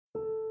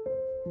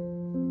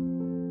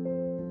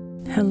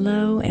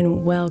Hello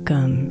and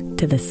welcome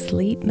to the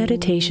Sleep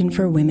Meditation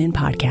for Women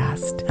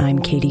podcast. I'm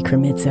Katie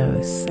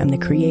Kremitzos. I'm the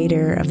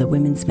creator of the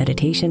Women's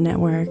Meditation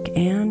Network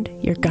and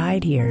your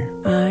guide here.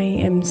 I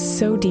am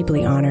so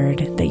deeply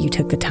honored that you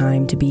took the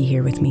time to be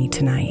here with me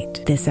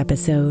tonight. This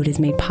episode is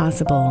made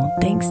possible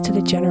thanks to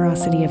the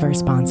generosity of our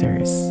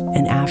sponsors.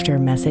 And after a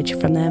message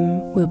from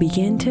them, we'll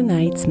begin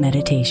tonight's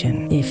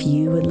meditation. If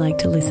you would like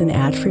to listen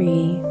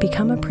ad-free,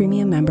 become a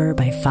premium member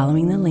by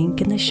following the link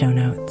in the show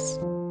notes.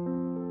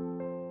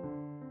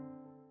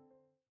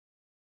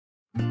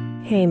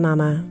 Hey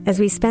Mama, as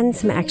we spend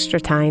some extra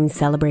time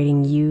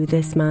celebrating you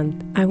this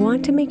month, I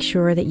want to make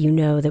sure that you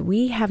know that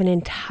we have an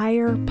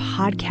entire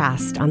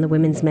podcast on the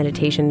Women's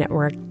Meditation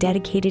Network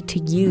dedicated to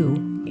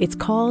you. It's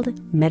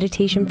called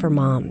Meditation for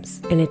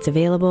Moms, and it's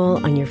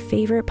available on your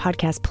favorite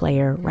podcast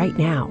player right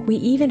now. We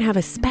even have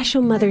a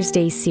special Mother's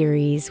Day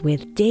series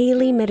with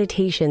daily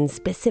meditations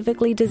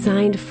specifically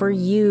designed for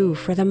you,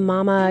 for the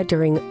mama,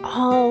 during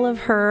all of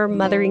her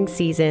mothering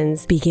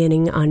seasons,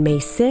 beginning on May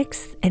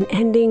 6th and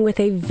ending with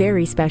a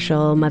very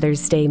special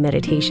Mother's Day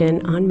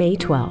meditation on May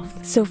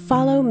 12th. So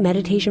follow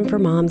Meditation for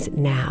Moms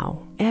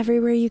now,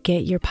 everywhere you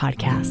get your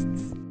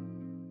podcasts.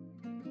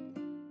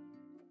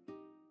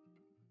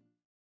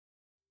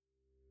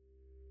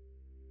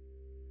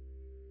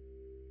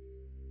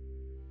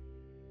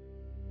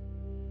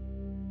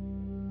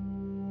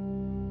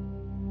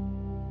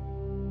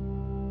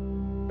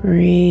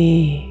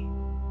 Breathe,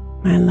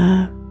 my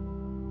love,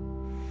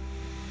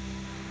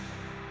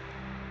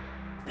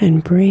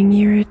 and bring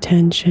your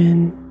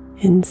attention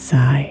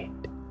inside.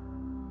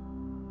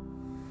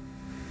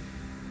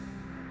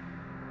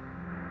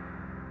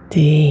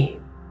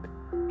 Deep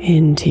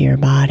into your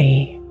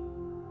body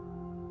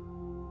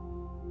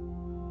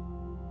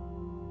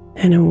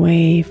and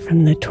away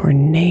from the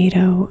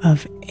tornado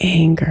of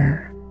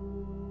anger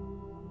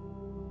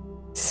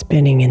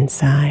spinning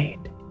inside.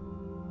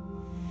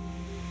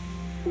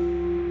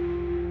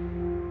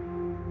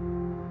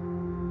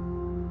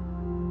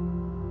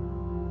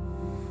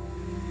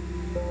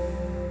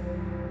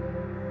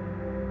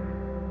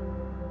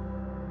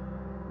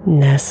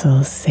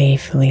 Nestle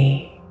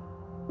safely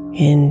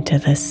into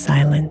the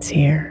silence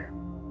here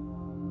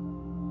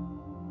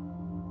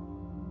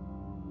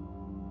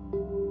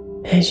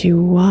as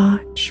you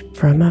watch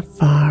from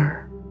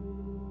afar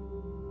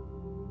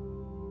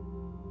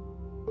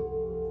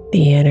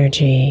the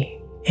energy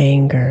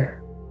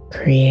anger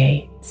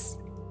creates.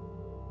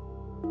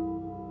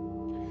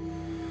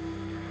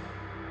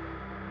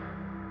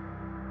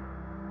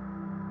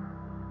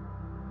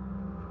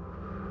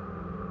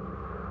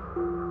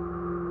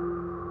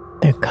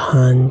 The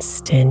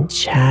constant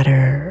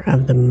chatter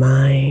of the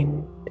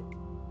mind,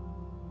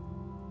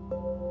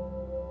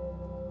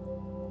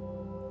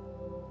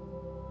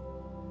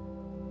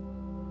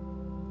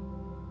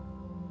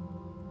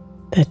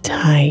 the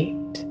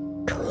tight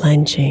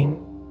clenching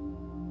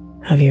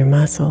of your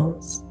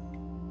muscles,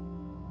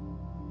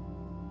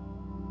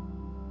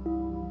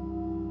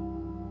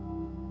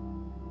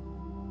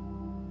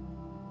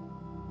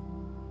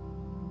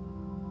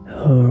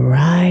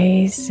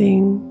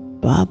 rising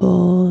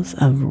bubbles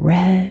of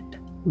red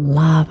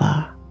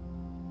lava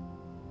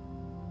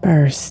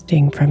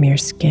bursting from your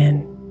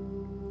skin.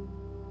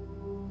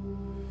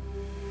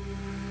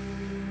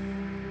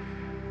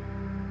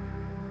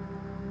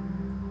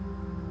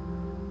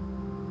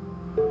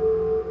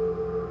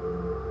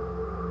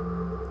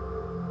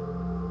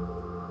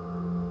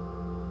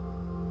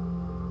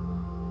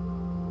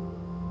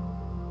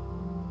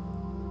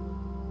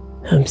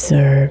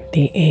 Observe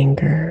the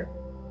anger,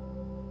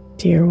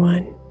 dear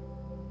one,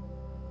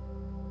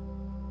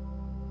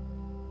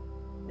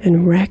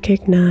 and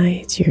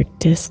recognize your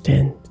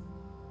distance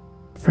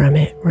from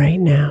it right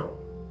now.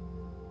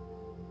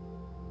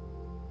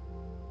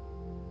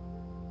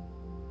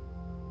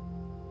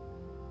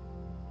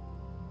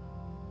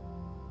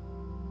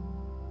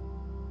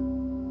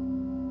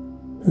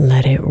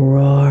 Let it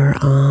roar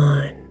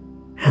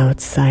on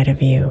outside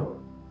of you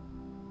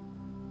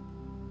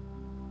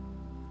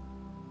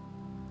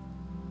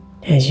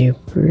as you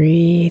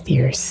breathe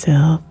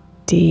yourself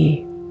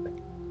deep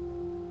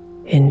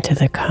into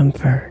the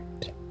comfort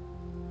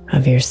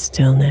of your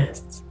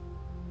stillness.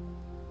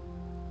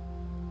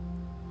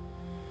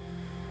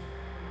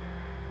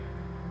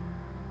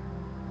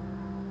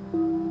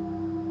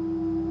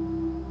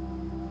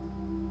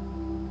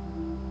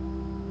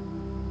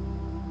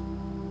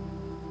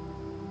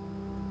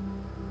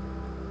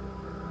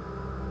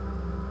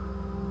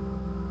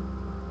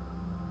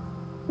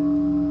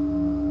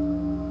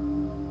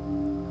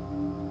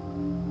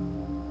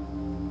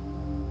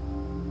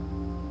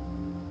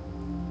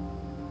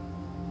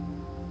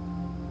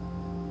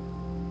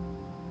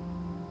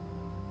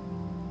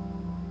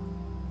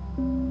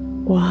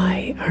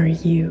 Why are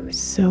you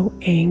so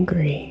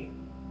angry?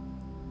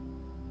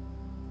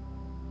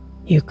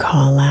 You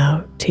call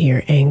out to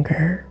your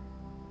anger.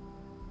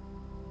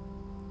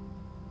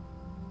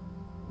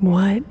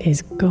 What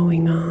is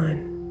going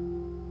on?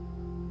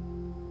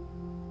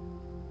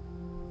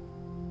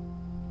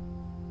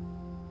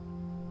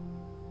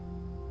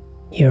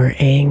 your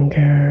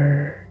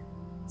anger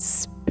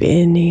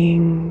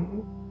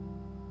spinning,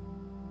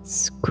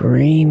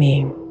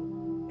 screaming,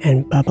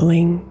 and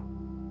bubbling,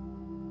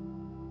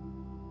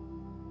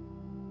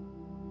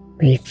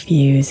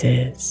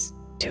 refuses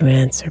to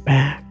answer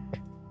back.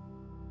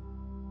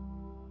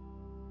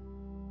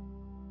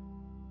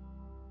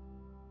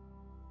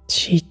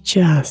 She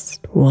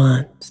just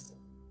wants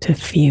to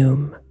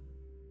fume.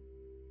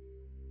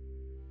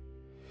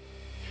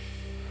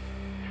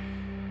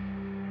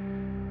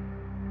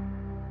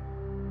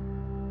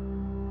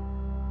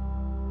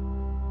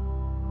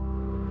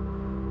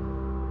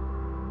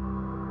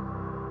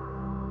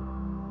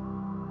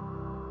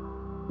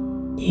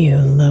 You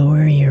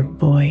lower your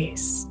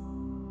voice,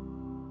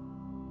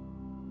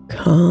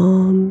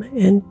 calm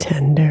and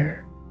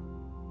tender,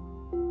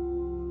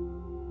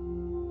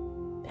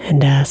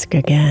 and ask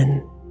again,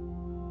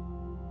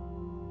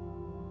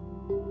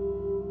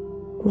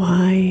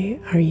 why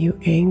are you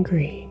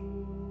angry?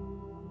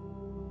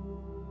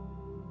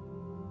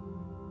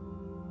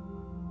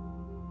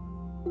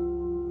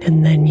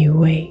 And then you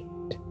wait.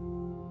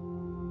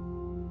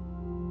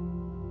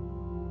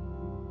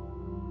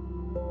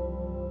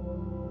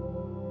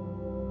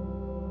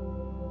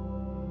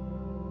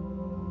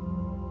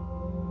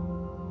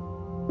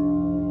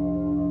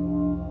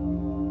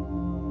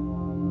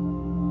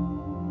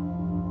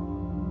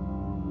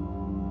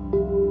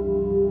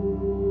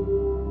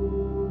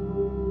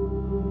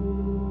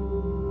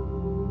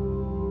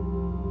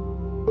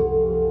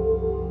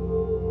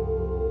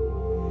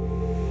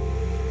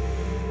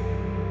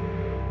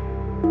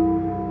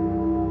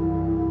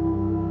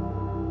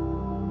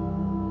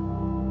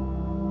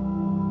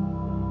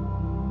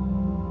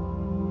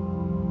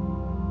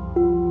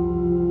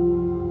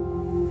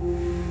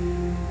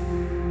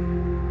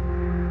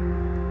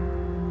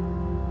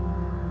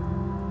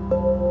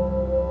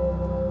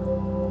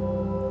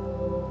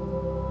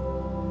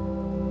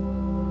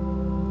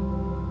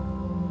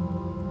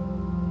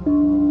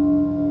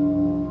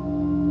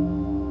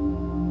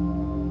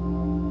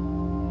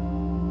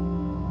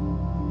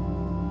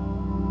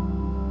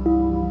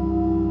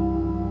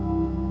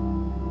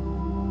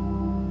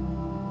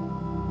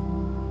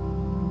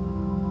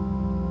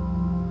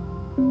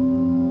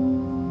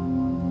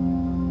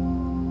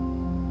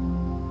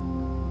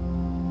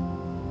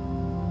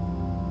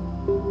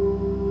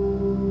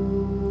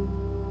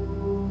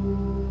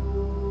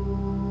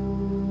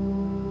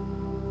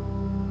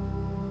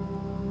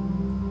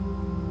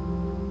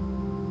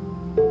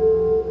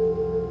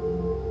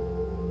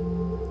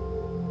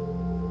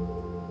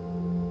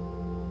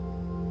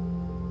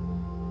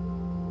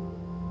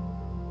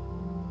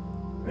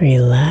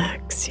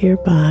 Relax your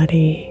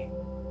body,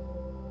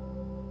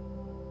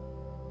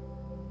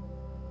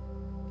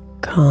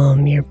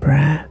 calm your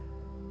breath,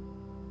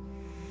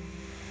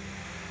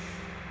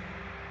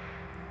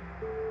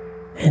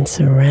 and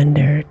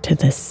surrender to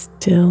the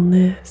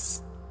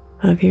stillness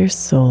of your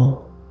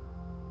soul.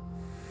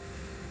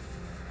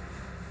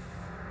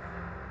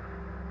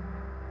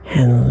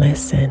 And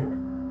listen.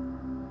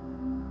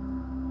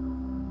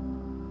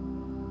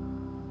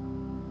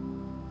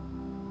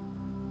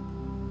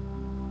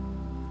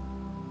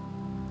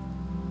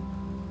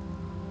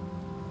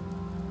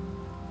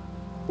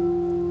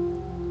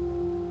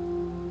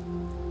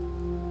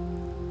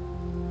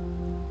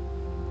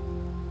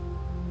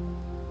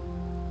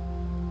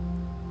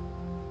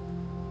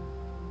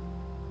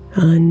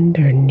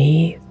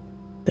 Underneath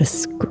the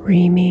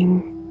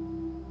screaming,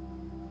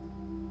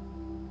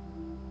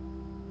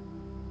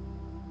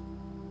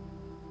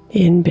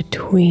 in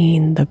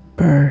between the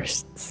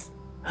bursts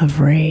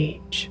of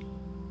rage,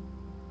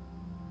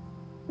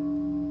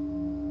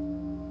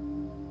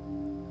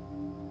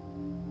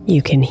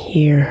 you can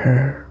hear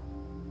her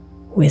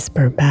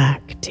whisper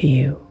back to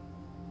you.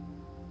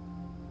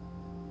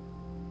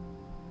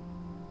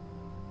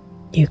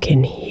 You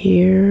can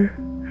hear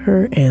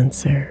her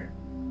answer.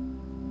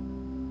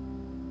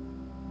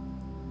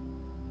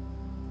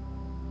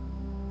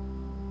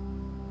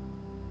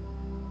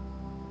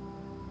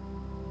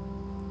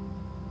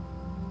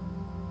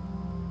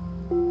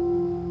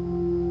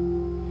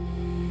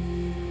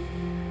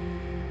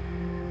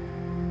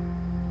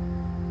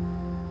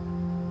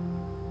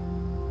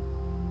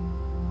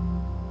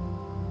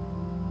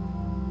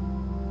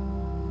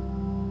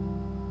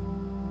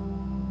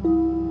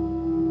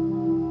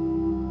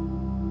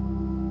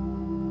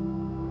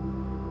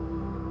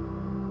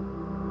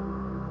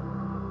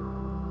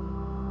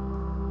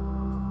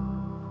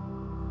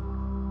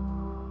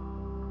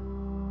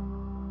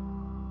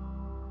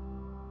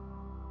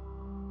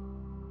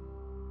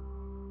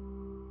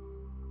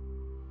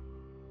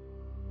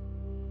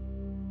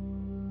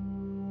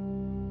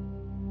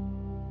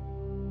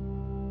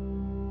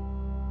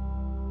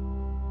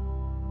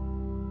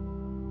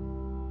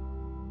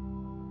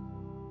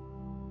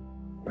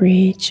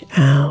 Reach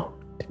out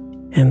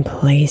and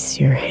place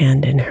your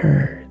hand in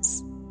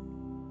hers.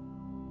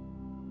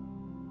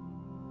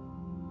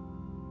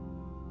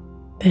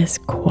 This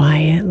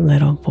quiet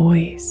little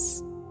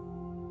voice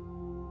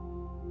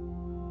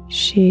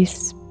She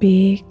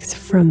speaks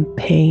from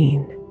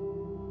pain,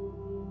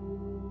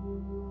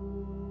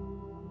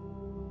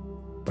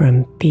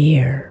 from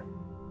fear,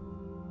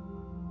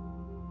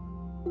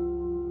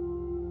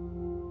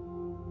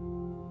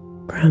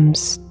 from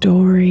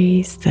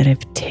stories that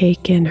have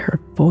taken her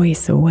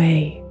voice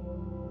away.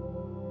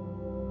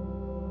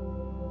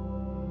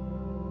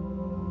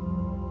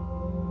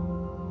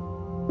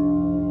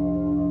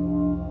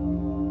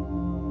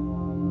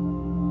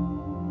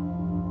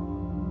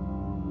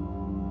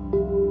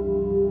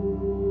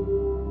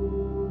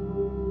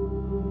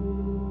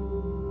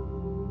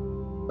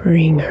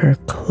 Bring her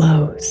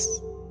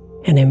close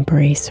and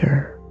embrace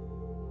her.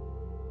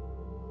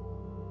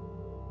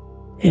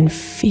 And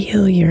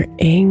feel your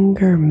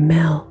anger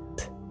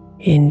melt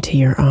into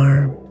your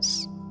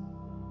arms.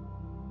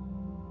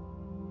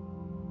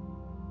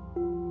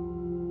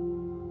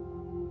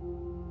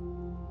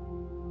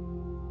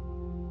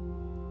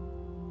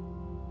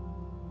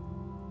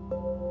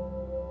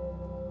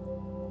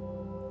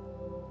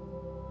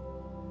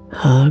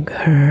 Hug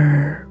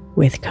her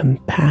with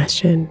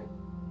compassion,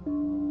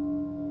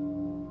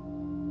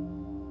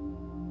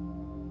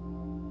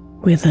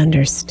 with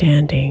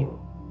understanding.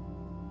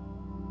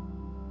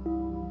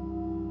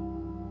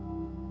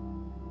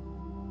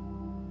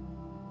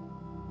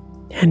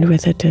 And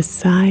with a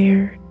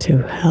desire to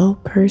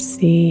help her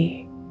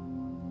see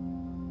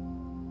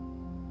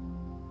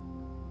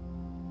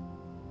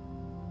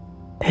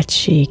that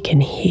she can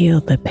heal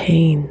the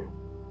pain.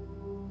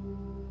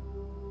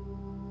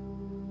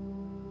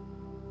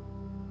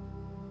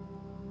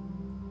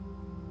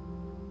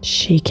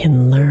 She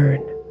can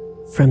learn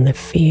from the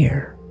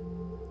fear.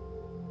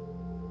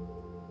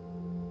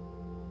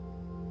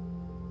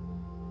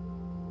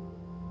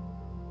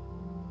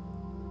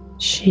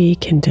 She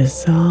can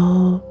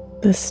dissolve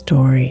the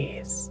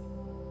stories.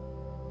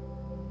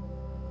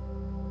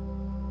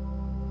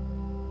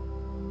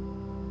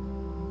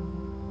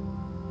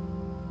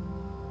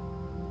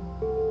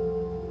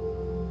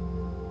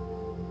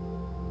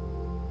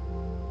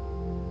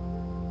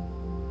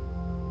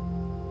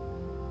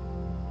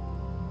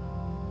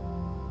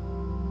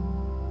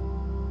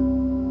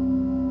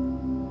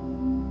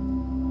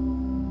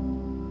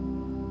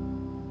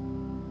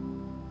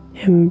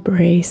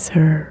 Embrace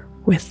her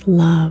with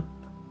love,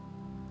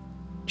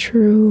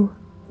 true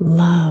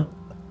love,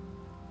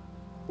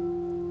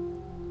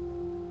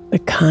 the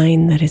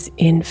kind that is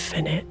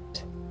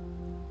infinite,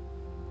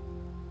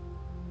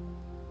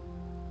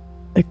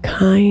 the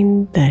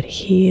kind that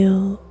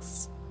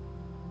heals,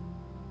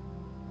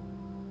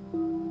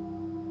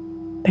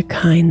 the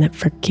kind that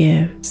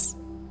forgives,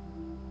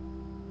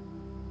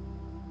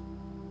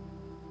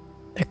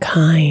 the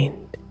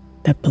kind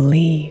that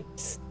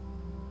believes.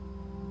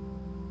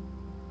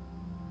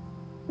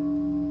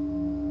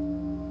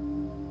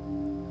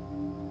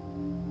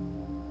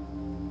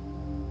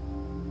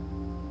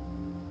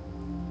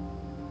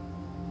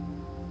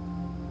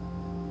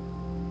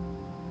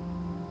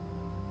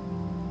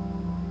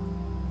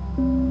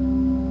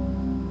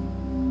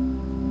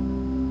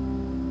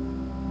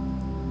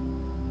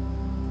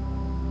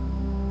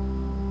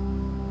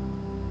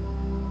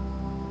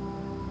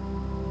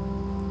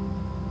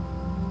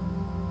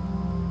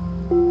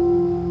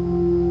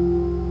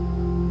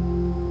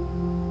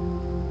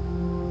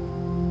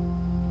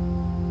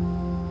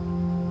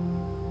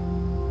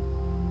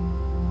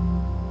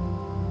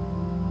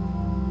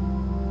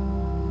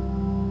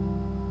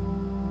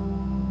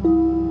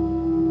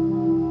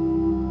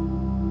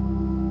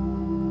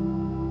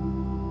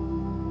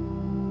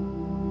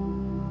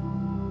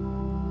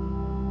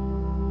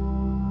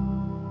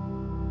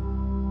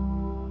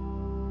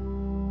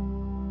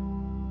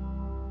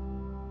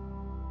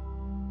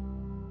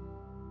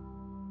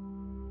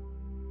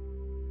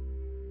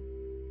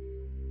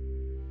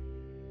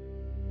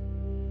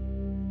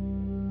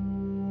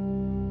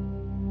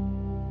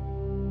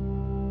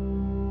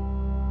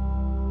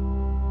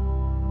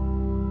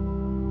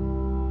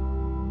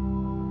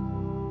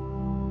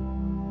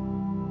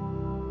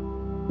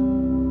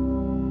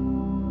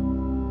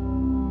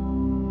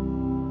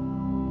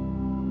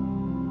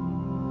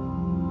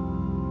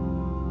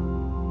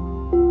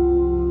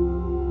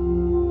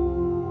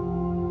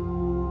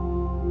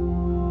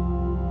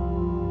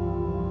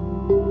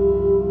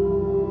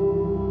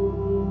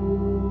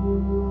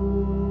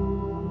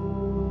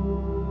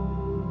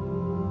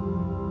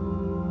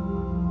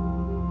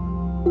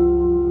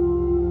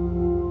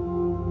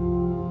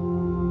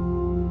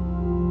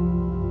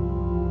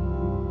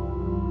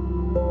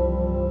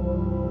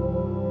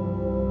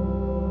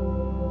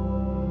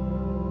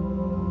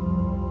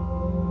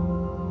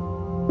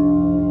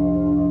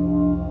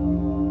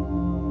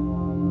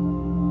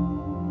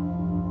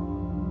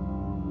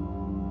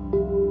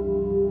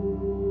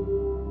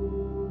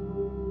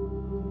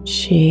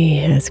 She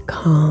has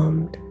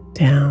calmed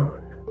down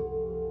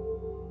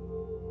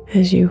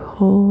as you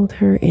hold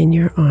her in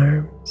your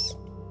arms.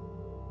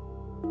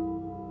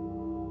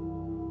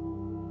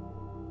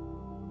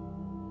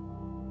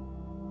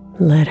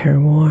 Let her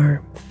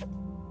warmth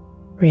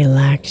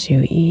relax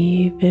you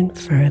even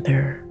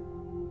further.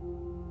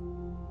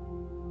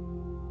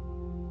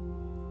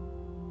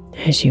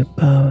 as you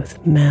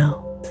both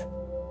melt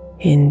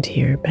into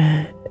your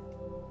bed,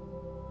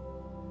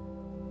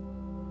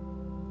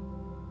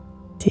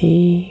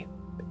 deep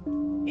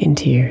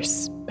into your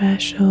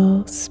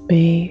special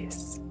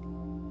space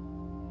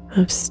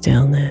of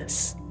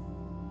stillness.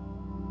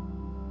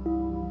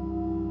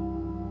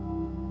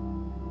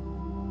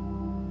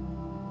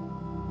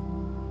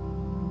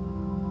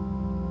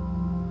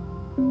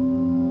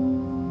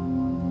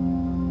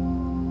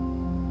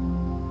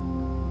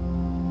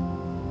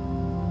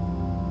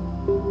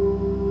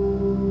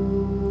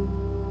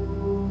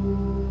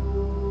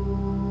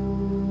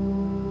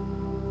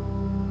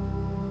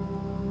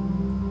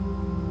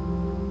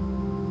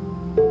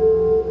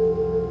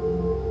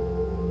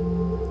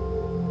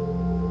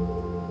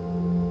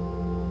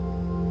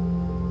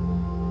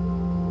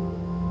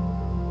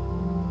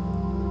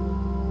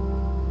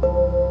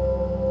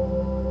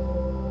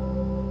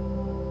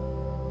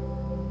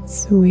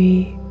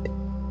 Sweet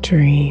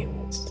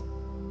dreams,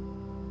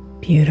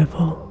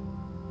 beautiful.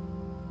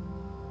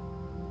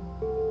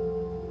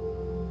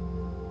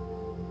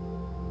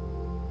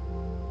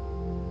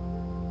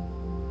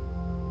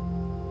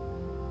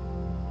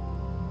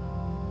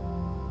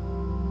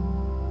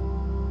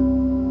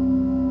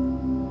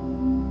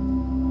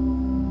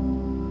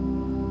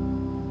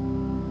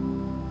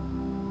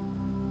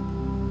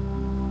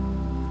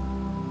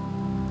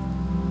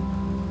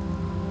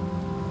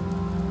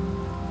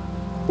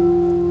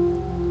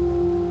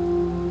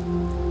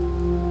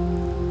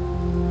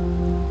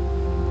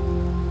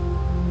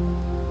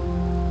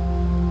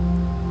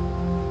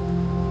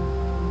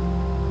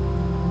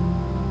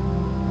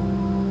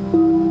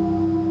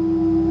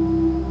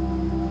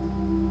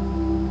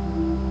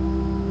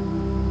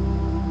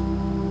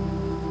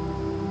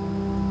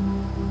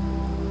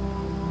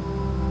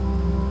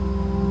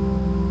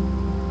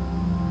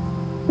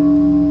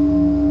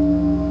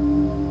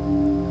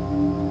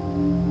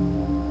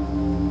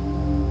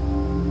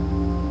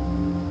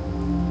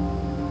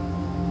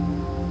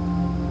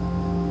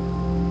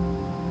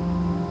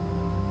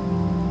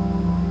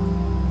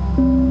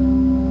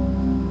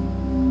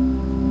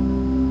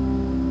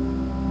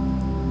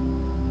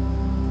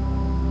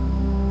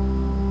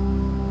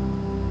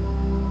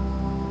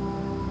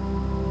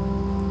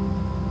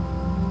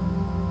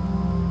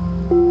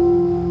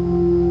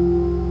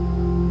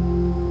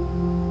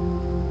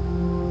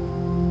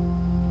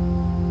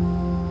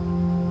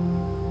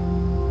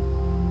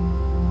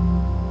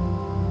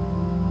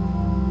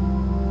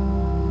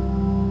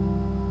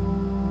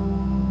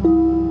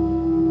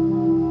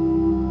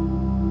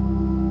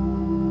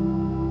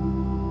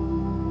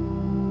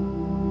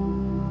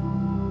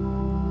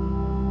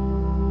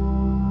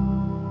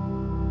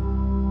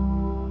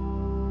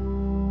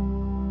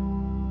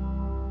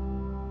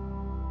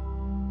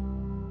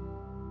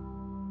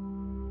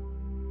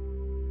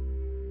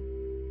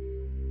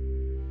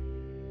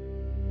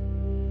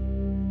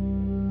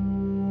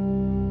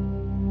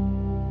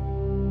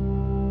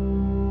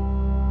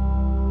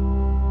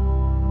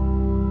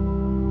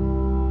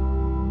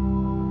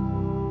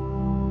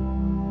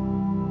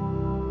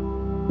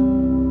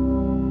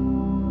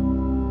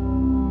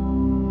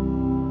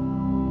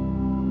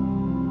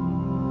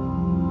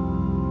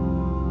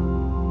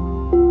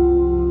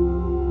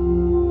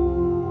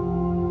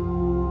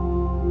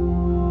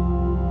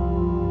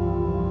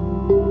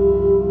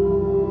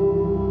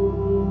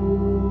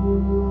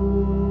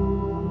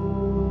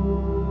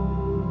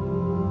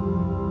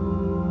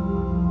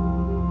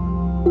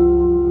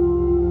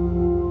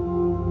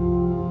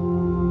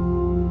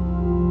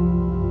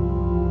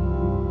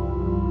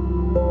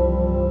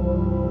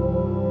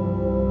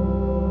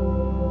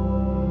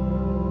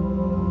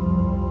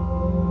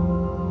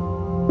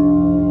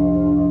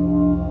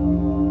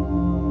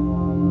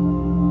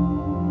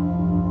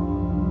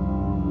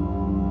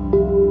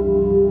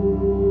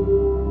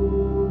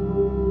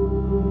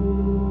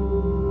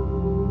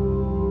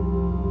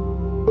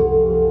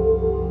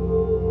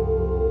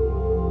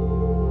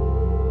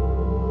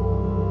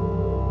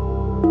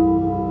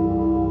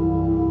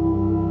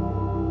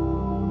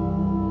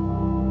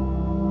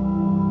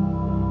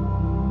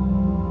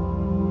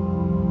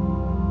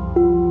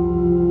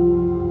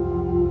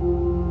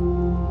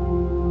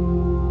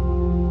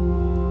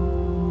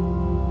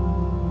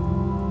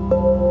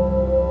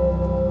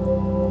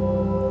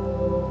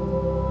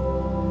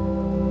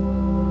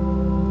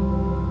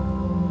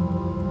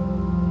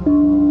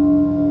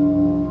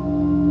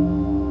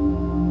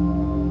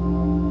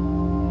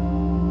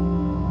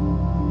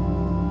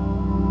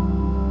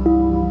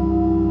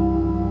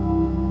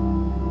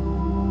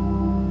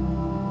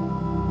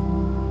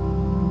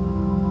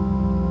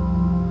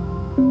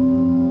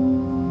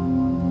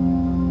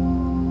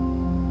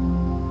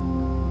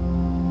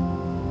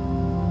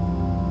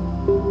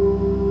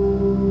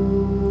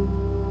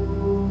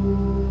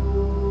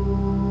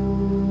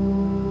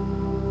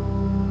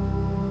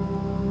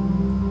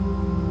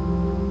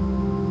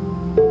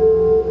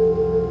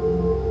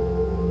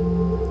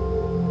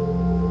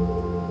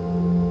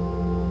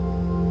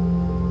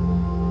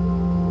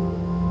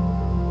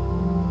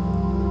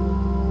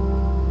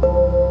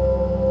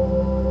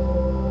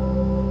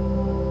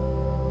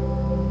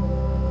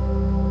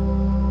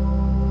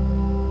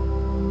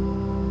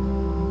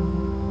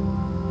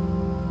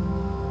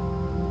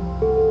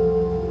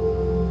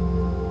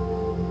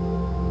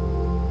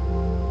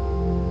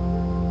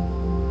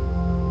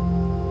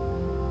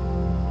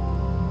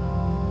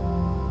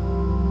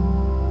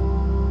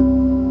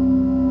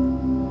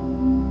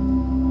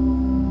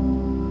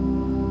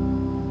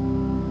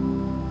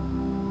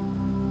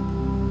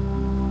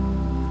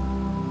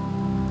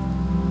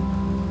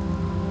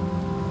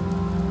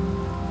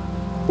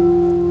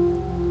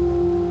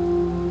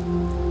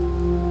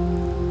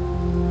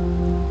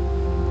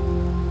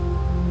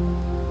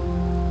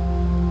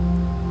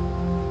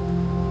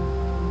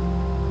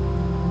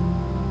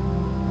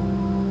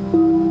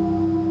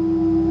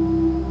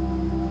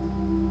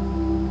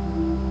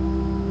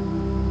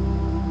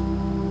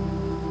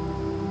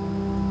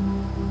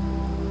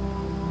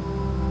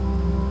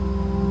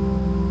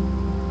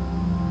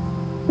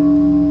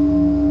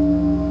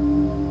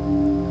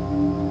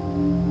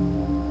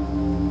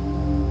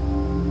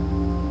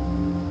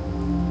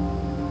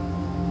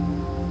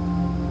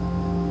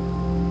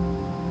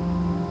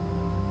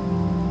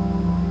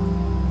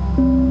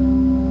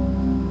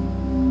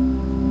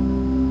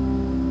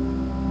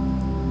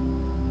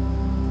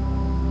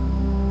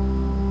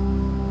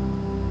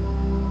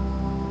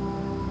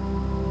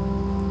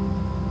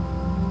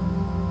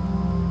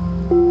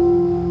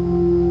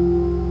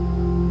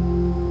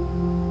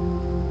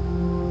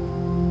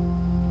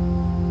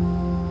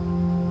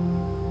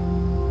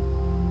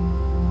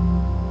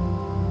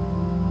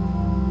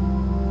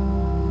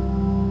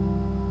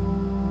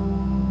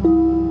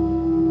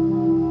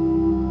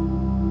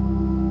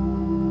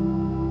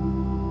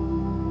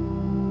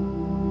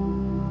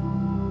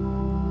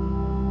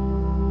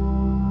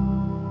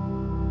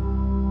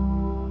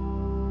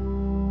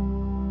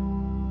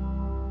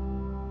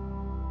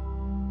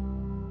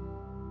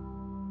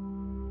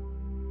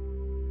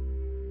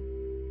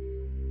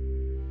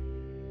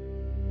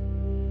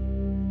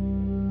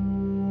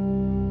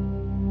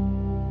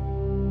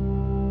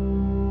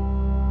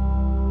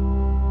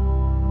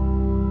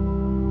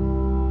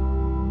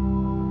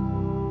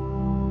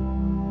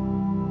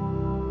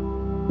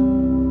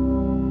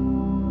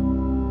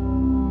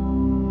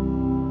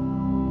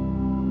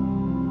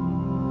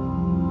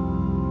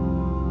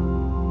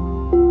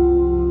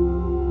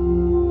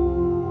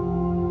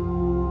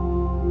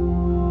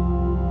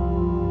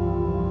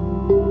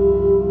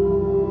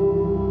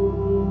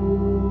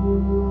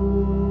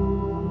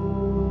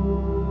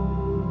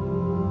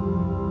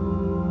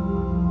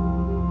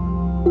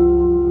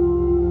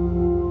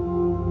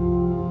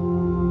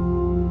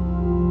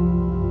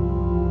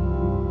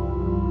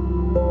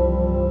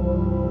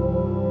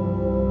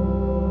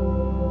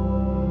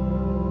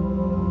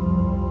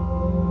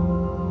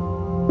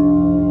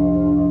 you.